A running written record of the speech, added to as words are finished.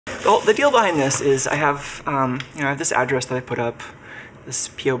the deal behind this is I have, I have this address that I put up, this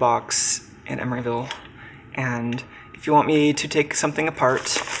P.O. box in Emeryville, and if you want me to take something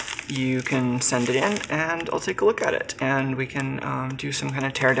apart, you can send it in and I'll take a look at it, and we can do some kind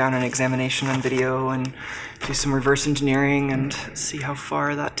of teardown and examination on video and do some reverse engineering and see how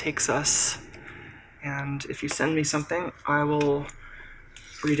far that takes us. And if you send me something, I will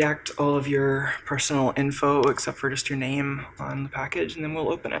redact all of your personal info except for just your name on the package, and then we'll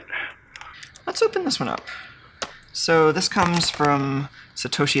open it. Let's open this one up. So this comes from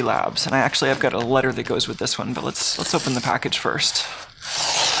Satoshi Labs, and I've got a letter that goes with this one, but let's open the package first.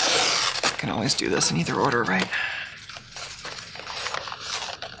 I can always do this in either order, right?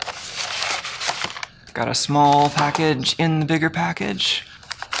 Got a small package in the bigger package.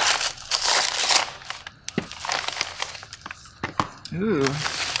 Ooh.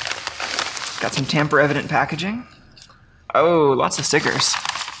 Got some tamper-evident packaging. Oh, lots of stickers.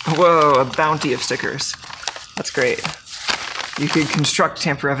 Whoa, a bounty of stickers. That's great. You could construct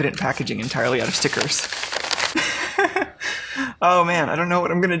tamper-evident packaging entirely out of stickers. Oh man, I don't know what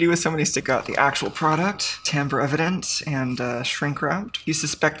I'm gonna do with so many stickers. Got the actual product, tamper-evident, and shrink-wrapped. You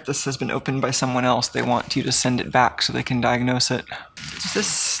suspect this has been opened by someone else. They want you to send it back so they can diagnose it. Is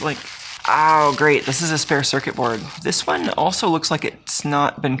this like... Oh, great, this is a spare circuit board. This one also looks like it's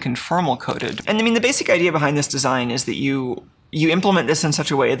not been conformal coded. And I mean, the basic idea behind this design is that you implement this in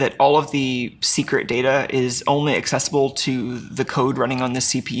such a way that all of the secret data is only accessible to the code running on the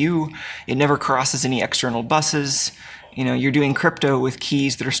CPU. It never crosses any external buses. You know, you're doing crypto with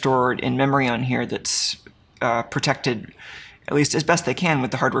keys that are stored in memory on here that's protected, at least as best they can, with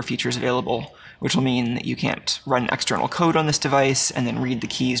the hardware features available, which will mean that you can't run external code on this device and then read the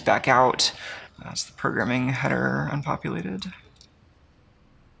keys back out. That's the programming header unpopulated.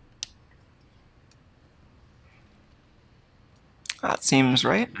 That seems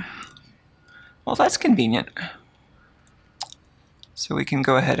right. Well, that's convenient. So we can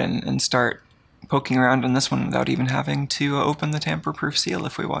go ahead and start poking around on this one without even having to open the tamper-proof seal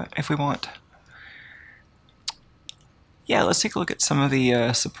if we want. Yeah, let's take a look at some of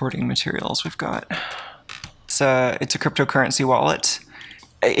the supporting materials we've got. It's a cryptocurrency wallet.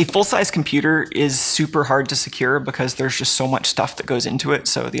 A full-size computer is super hard to secure because there's just so much stuff that goes into it.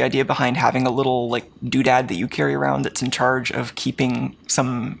 So the idea behind having a little like doodad that you carry around that's in charge of keeping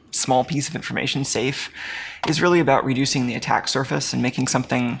some small piece of information safe is really about reducing the attack surface and making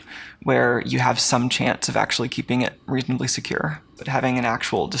something where you have some chance of actually keeping it reasonably secure. But having an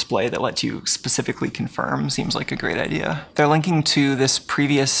actual display that lets you specifically confirm seems like a great idea. They're linking to this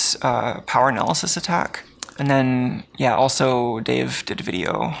previous power analysis attack. And then, yeah, also Dave did a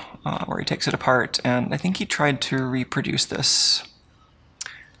video where he takes it apart, and I think he tried to reproduce this.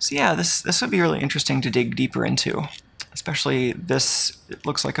 So yeah, this would be really interesting to dig deeper into. Especially this, it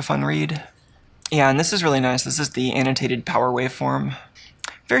looks like a fun read. Yeah, and this is really nice. This is the annotated power waveform.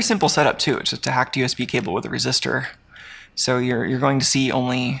 Very simple setup too. It's just a hacked USB cable with a resistor. So you're going to see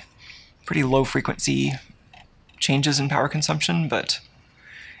only pretty low frequency changes in power consumption, but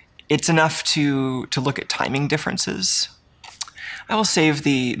it's enough to look at timing differences. I will save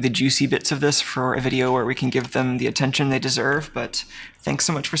the juicy bits of this for a video where we can give them the attention they deserve, but thanks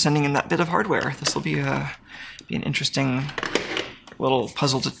so much for sending in that bit of hardware. This will be an interesting little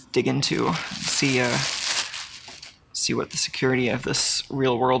puzzle to dig into and see what the security of this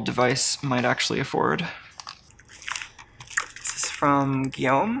real-world device might actually afford. This is from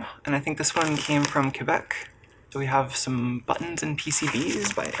Guillaume, and I think this one came from Quebec. So we have some buttons and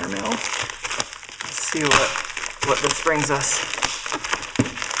PCBs by airmail. Let's see what this brings us.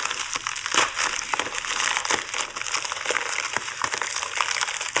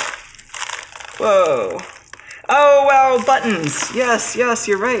 Whoa. Oh, wow, buttons. Yes,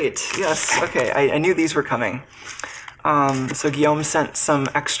 you're right. Yes, okay, I knew these were coming. So Guillaume sent some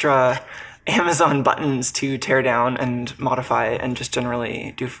extra Amazon buttons to tear down and modify and just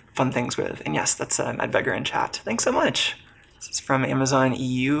generally do fun things with. And yes, that's Medbeggar in chat. Thanks so much. This is from Amazon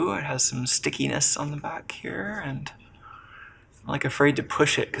EU. It has some stickiness on the back here, and I'm like afraid to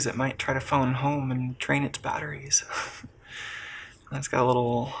push it because it might try to phone home and drain its batteries. And it's got a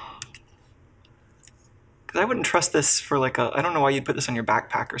little... Because I wouldn't trust this for like a... I don't know why you'd put this on your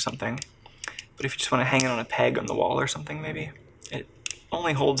backpack or something. But if you just want to hang it on a peg on the wall or something, maybe. It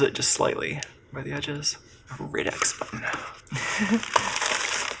only holds it just slightly by the edges. A Ridex button.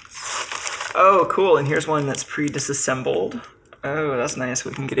 Oh, cool, and here's one that's pre-disassembled. Oh, that's nice.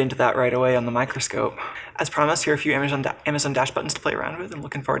 We can get into that right away on the microscope. As promised, here are a few Amazon Dash buttons to play around with. I'm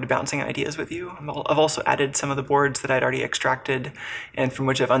looking forward to bouncing ideas with you. I've also added some of the boards that I'd already extracted and from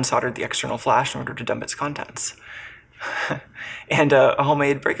which I've unsoldered the external flash in order to dump its contents. and a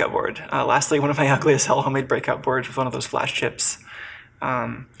homemade breakout board. Lastly, one of my ugly as hell homemade breakout boards with one of those flash chips.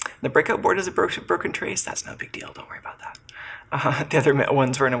 The breakout board is a broken trace. That's no big deal. Don't worry about that. The other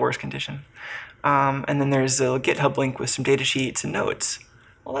ones were in a worse condition. And then there's a GitHub link with some data sheets and notes.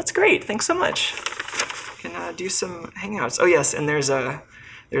 Well, that's great. Thanks so much. Can do some hangouts. Oh yes, and there's a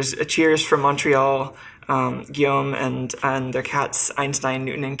cheers from Montreal, Guillaume and their cats Einstein,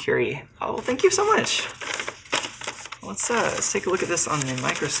 Newton, and Curie. Oh, well, thank you so much. Let's take a look at this on the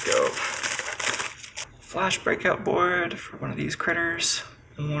microscope. Flash breakout board for one of these critters,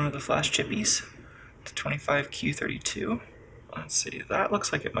 and one of the flash chippies. It's 25Q32. Let's see, that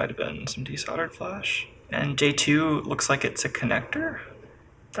looks like it might have been some desoldered flash. And J2 looks like it's a connector.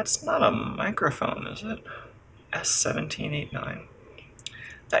 That's not a microphone, is it? S1789.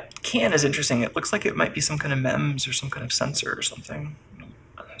 That can is interesting. It looks like it might be some kind of MEMS or some kind of sensor or something.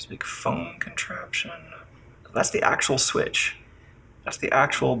 There's a big foam contraption. That's the actual switch. That's the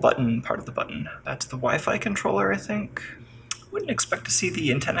actual button, part of the button. That's the Wi-Fi controller, I think. Wouldn't expect to see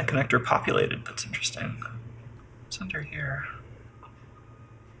the antenna connector populated. That's interesting. What's under here?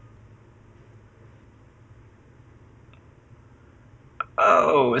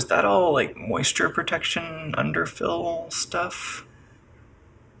 Oh, is that all like moisture protection, underfill stuff?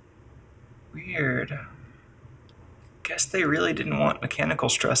 Weird. Guess they really didn't want mechanical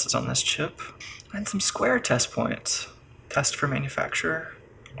stresses on this chip. And some square test points. Test for manufacturer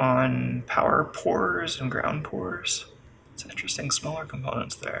on power pores and ground pores. It's interesting, smaller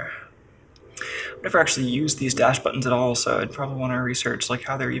components there. I've never actually used these dash buttons at all, so I'd probably want to research like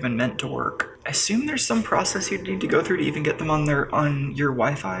how they're even meant to work. I assume there's some process you'd need to go through to even get them on your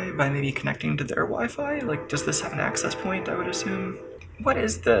Wi-Fi by maybe connecting to their Wi-Fi. Like, does this have an access point? I would assume. What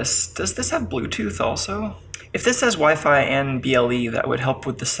is this? Does this have Bluetooth also? If this has Wi-Fi and BLE, that would help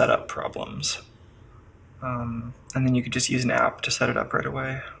with the setup problems. And then you could just use an app to set it up right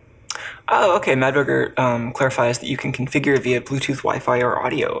away. Oh, okay. Madburger clarifies that you can configure via Bluetooth, Wi-Fi, or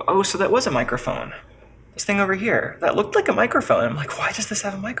audio. Oh, so that was a microphone. This thing over here, that looked like a microphone. I'm like, why does this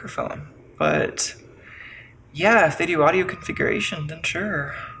have a microphone? But yeah, if they do audio configuration, then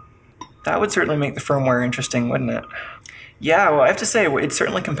sure. That would certainly make the firmware interesting, wouldn't it? Yeah, well, I have to say, it's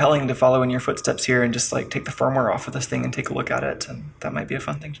certainly compelling to follow in your footsteps here and just like take the firmware off of this thing and take a look at it. And that might be a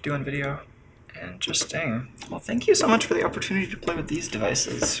fun thing to do on video. Interesting. Well, thank you so much for the opportunity to play with these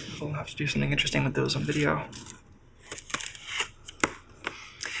devices. We'll have to do something interesting with those on video.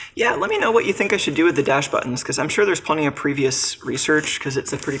 Yeah, let me know what you think I should do with the dash buttons, because I'm sure there's plenty of previous research, because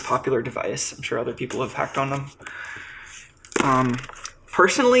it's a pretty popular device. I'm sure other people have hacked on them.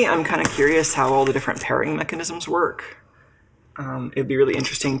 Personally, I'm kind of curious how all the different pairing mechanisms work. It'd be really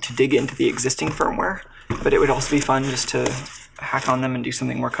interesting to dig into the existing firmware, but it would also be fun just to hack on them and do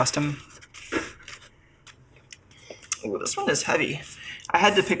something more custom. Ooh, this one is heavy. I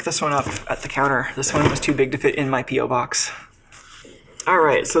had to pick this one up at the counter. This one was too big to fit in my P.O. box.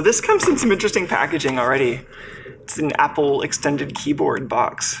 Alright, so this comes in some interesting packaging already. It's an Apple extended keyboard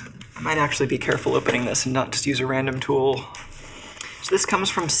box. I might actually be careful opening this and not just use a random tool. So this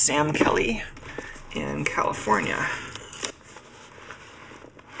comes from Sam Kelly in California.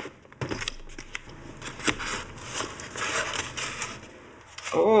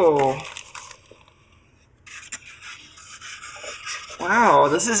 Oh. Wow,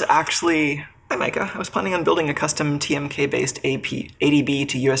 this is actually... Hi Micah, I was planning on building a custom TMK-based ADB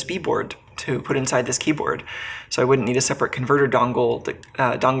to USB board to put inside this keyboard, so I wouldn't need a separate converter dongle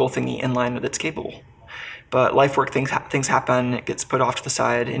thingy in line with its cable. But life work things happen, it gets put off to the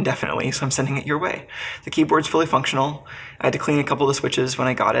side indefinitely, so I'm sending it your way. The keyboard's fully functional. I had to clean a couple of the switches when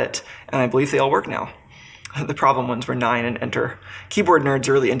I got it, and I believe they all work now. The problem ones were 9 and Enter. Keyboard nerds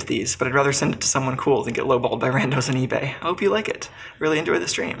are really into these, but I'd rather send it to someone cool than get lowballed by randos on eBay. I hope you like it. Really enjoy the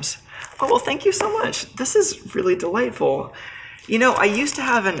streams. Oh, well, thank you so much. This is really delightful. You know, I used to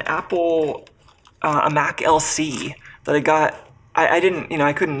have an Apple, a Mac LC that I got. I didn't, you know,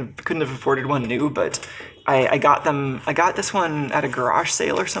 I couldn't have afforded one new, but I got this one at a garage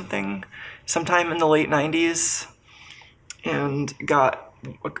sale or something, sometime in the late 90s, and got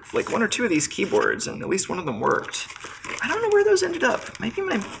like 1 or 2 of these keyboards, and at least one of them worked. I don't know where those ended up. Maybe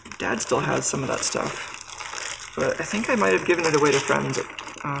my dad still has some of that stuff, but I think I might have given it away to friends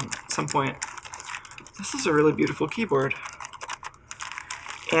at some point. This is a really beautiful keyboard.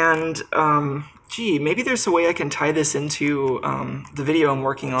 And, gee, maybe there's a way I can tie this into the video I'm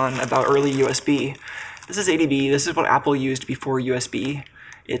working on about early USB. This is ADB. This is what Apple used before USB.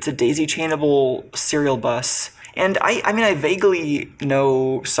 It's a daisy chainable serial bus. And I mean, I vaguely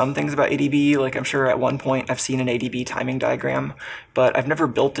know some things about ADB. Like, I'm sure at one point I've seen an ADB timing diagram, but I've never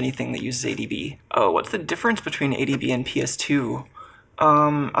built anything that uses ADB. Oh, what's the difference between ADB and PS2?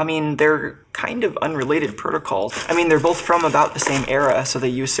 I mean, they're kind of unrelated protocols. I mean, they're both from about the same era, so they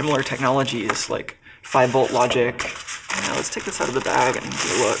use similar technologies, like 5-volt logic. Now, let's take this out of the bag and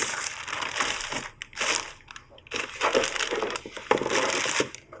get a look.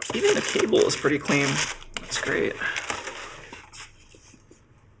 Even the cable is pretty clean. That's great.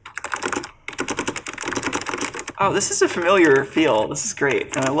 Oh, this is a familiar feel. This is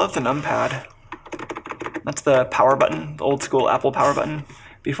great, and I love the numpad. That's the power button, the old school Apple power button,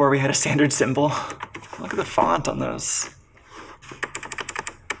 before we had a standard symbol. Look at the font on those.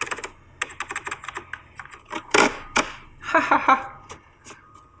 Ha ha ha.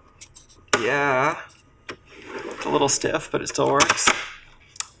 Yeah. It's a little stiff, but it still works.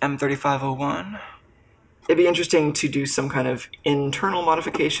 M3501. It'd be interesting to do some kind of internal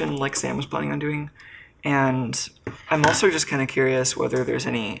modification like Sam was planning on doing. And I'm also just kind of curious whether there's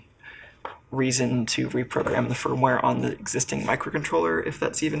any reason to reprogram the firmware on the existing microcontroller, if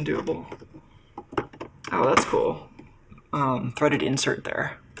that's even doable. Oh, that's cool. Threaded insert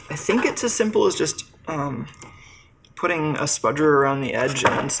there. I think it's as simple as just putting a spudger around the edge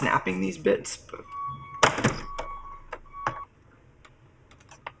and then snapping these bits. But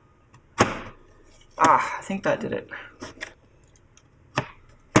I think that did it.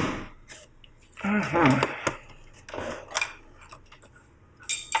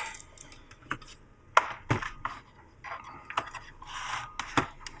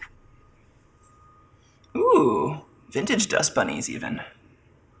 Ooh, vintage dust bunnies even.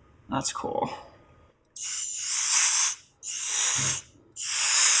 That's cool.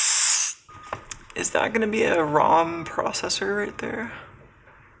 Is that going to be a ROM processor right there?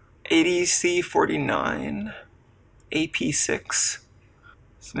 ADC49, AP6.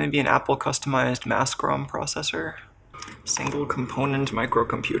 So maybe an Apple customized mask ROM processor. Single component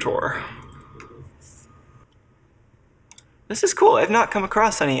microcomputer. This is cool. I've not come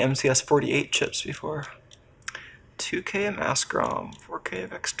across any MCS48 chips before. 2K of mask ROM, 4K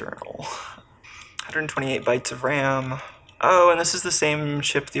of external. 128 bytes of RAM. Oh, and this is the same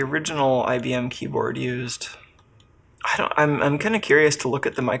chip the original IBM keyboard used. I'm kind of curious to look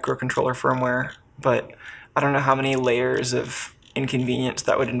at the microcontroller firmware, but I don't know how many layers of inconvenience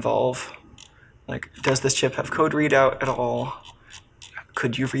that would involve. Like, does this chip have code readout at all?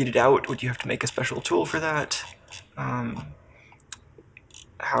 Could you read it out? Would you have to make a special tool for that? How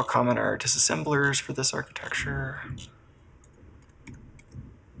common are disassemblers for this architecture?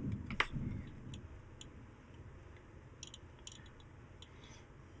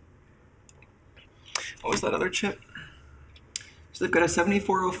 What was that other chip? So they've got a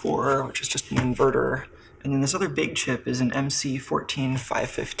 7404, which is just an inverter, and then this other big chip is an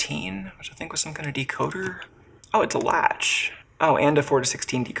MC14515, which I think was some kind of decoder. Oh, it's a latch. Oh, and a 4 to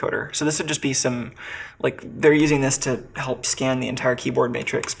 16 decoder. So this would just be some, like, they're using this to help scan the entire keyboard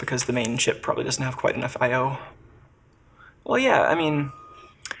matrix because the main chip probably doesn't have quite enough I/O. Well, yeah, I mean,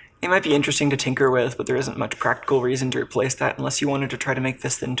 it might be interesting to tinker with, but there isn't much practical reason to replace that unless you wanted to try to make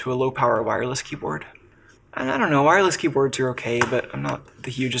this into a low-power wireless keyboard. And I don't know, wireless keyboards are okay, but I'm not the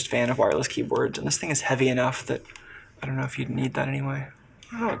hugest fan of wireless keyboards, and this thing is heavy enough that I don't know if you'd need that anyway.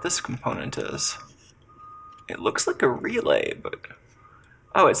 I don't know what this component is. It looks like a relay, but...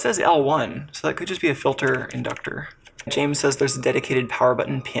 Oh, it says L1, so that could just be a filter inductor. James says there's a dedicated power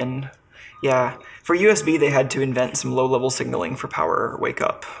button pin. Yeah, for USB they had to invent some low-level signaling for power wake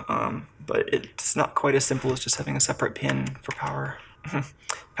up, but it's not quite as simple as just having a separate pin for power.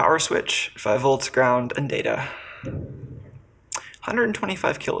 Power switch, 5 volts, ground, and data.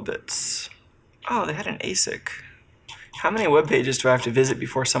 125 kilobits. Oh, they had an ASIC. How many web pages do I have to visit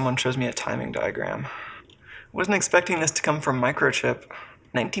before someone shows me a timing diagram? Wasn't expecting this to come from Microchip.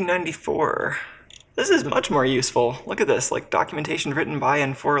 1994. This is much more useful. Look at this, like documentation written by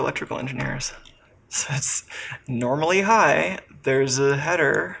and for electrical engineers. So it's normally high, there's a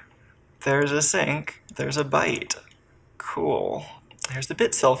header, there's a sync, there's a byte. Cool. Here's the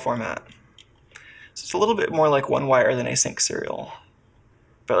bit cell format. So it's a little bit more like one wire than async serial.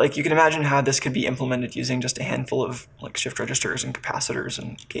 But like you can imagine how this could be implemented using just a handful of like shift registers and capacitors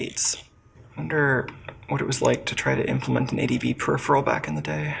and gates. I wonder what it was like to try to implement an ADB peripheral back in the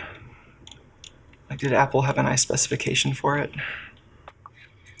day. Like, did Apple have a nice specification for it?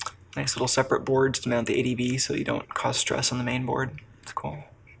 Nice little separate boards to mount the ADB so you don't cause stress on the main board. It's cool.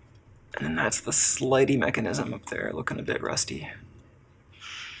 And then that's the slidey mechanism up there, looking a bit rusty.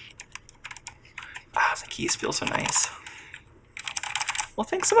 Ah, the keys feel so nice. Well,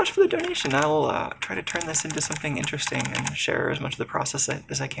 thanks so much for the donation. I will try to turn this into something interesting and share as much of the process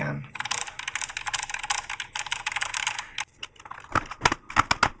as I can.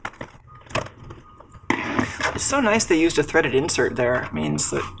 It's so nice they used a threaded insert there. It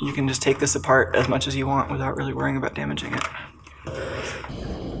means that you can just take this apart as much as you want without really worrying about damaging it.